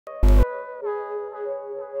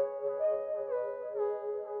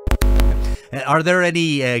Are there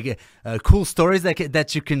any cool stories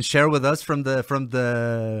that you can share with us from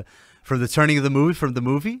the turning of the movie, from the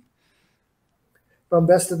movie? From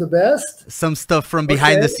Best of the Best? Some stuff from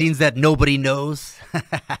behind the scenes that nobody knows.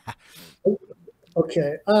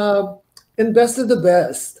 Okay. In Best of the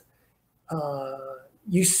Best,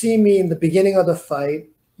 you see me in the beginning of the fight.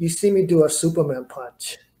 You see me do a Superman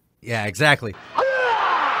punch. Yeah, exactly. Dae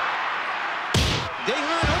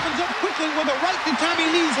Han opens up quickly with a right to Tommy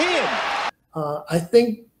Lee's head. I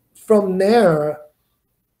think from there,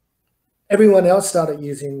 everyone else started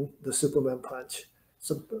using the Superman punch.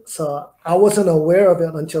 So I wasn't aware of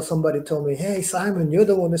it until somebody told me, "Hey, Simon, you're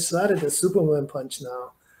the one that started the Superman punch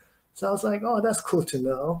now." So I was like, "Oh, that's cool to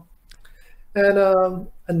know." And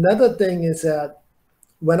another thing is that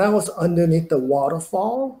when I was underneath the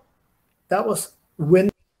waterfall, that was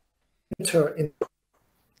winter,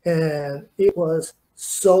 and it was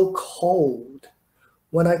so cold.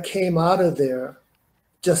 When I came out of there,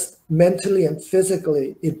 just mentally and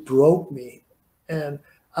physically, it broke me. And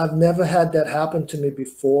I've never had that happen to me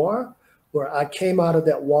before, where I came out of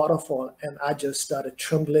that waterfall and I just started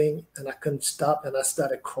trembling and I couldn't stop and I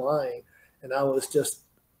started crying. And I was just,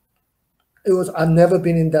 I've never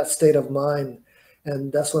been in that state of mind.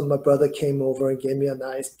 And that's when my brother came over and gave me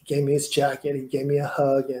his jacket. He gave me a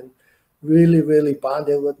hug and really, really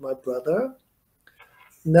bonded with my brother.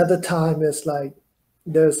 Another time is like,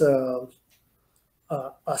 there's a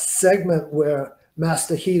segment where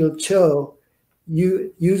Master Heel Cho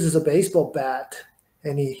uses a baseball bat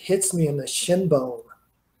and he hits me in the shin bone,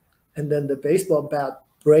 and then the baseball bat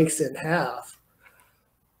breaks in half.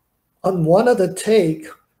 On one of the take,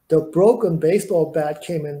 the broken baseball bat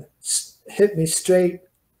came and hit me straight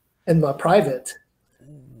in my private,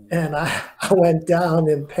 and I went down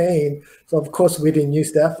in pain. So of course we didn't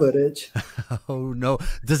use that footage. Oh no!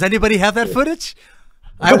 Does anybody have that footage?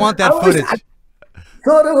 I want that footage.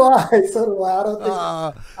 So do I. So do I. I don't think.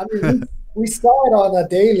 I mean, we saw it on the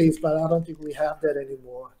dailies, but I don't think we have that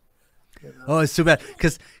anymore. You know? Oh, it's too bad,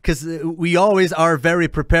 because we always are very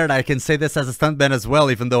prepared. I can say this as a stuntman as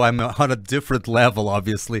well, even though I'm on a different level,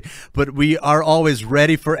 obviously. But we are always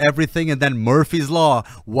ready for everything. And then Murphy's Law.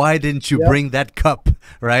 Why didn't you bring that cup,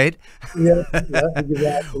 right? Yeah,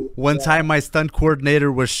 exactly. One time, my stunt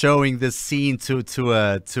coordinator was showing this scene to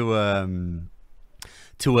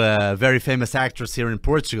a very famous actress here in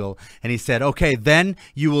Portugal, and he said, "Okay, then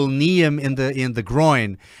you will knee him in the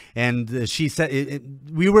groin." And she said,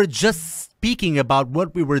 we were just speaking about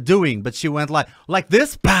what we were doing, but she went like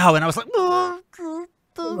this, pow, and I was like,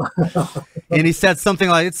 and he said something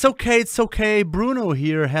like, it's okay, Bruno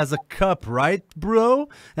here has a cup, right, bro?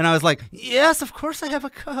 And I was like, yes, of course I have a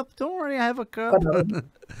cup, don't worry, I have a cup.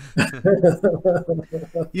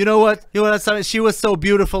 You know what, she was so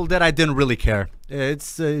beautiful that I didn't really care.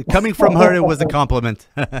 It's coming from her, it was a compliment.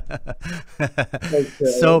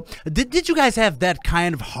 So did you guys have that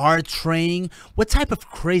kind of hard training? What type of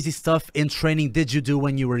crazy stuff in training did you do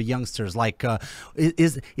when you were youngsters? Like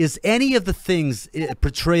is any of the things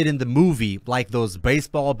portrayed in the movie, like those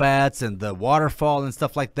baseball bats and the waterfall and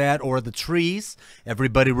stuff like that, or the trees?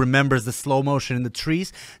 Everybody remembers the slow motion in the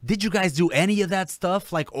trees. Did you guys do any of that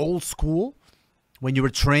stuff, like old school, when you were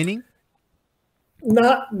training?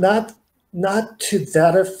 Not to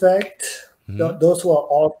that effect. Mm-hmm. Those were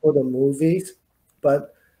all for the movies.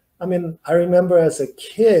 But I mean, I remember as a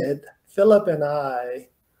kid, Philip and I,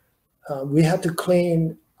 we had to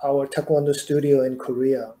clean our Taekwondo studio in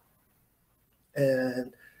Korea.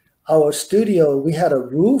 And our studio, we had a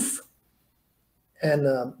roof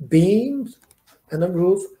and beams and a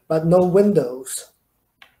roof, but no windows.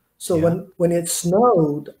 So when it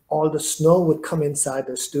snowed, all the snow would come inside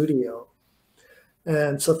the studio.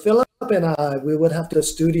 And so Philip and I, we would have to the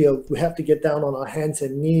studio, we have to get down on our hands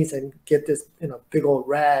and knees and get this, big old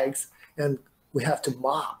rags, and we have to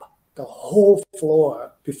mop the whole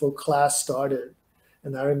floor before class started.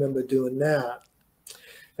 And I remember doing that.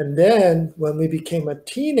 And then when we became a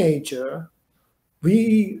teenager,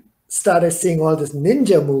 we started seeing all these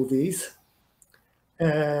ninja movies.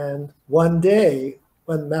 And one day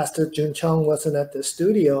when Master Jun Chong wasn't at the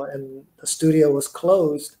studio and the studio was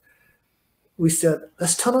closed, we said,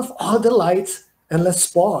 let's turn off all the lights and let's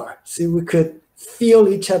spar. See, we could feel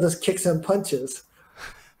each other's kicks and punches.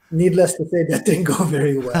 Needless to say, that didn't go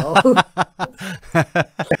very well.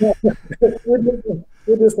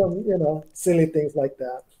 we did some, silly things like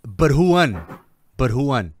that. But who won?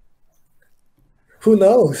 Who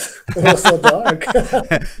knows? It was so dark.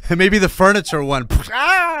 Maybe the furniture won.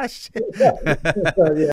 Ah, shit. Yeah.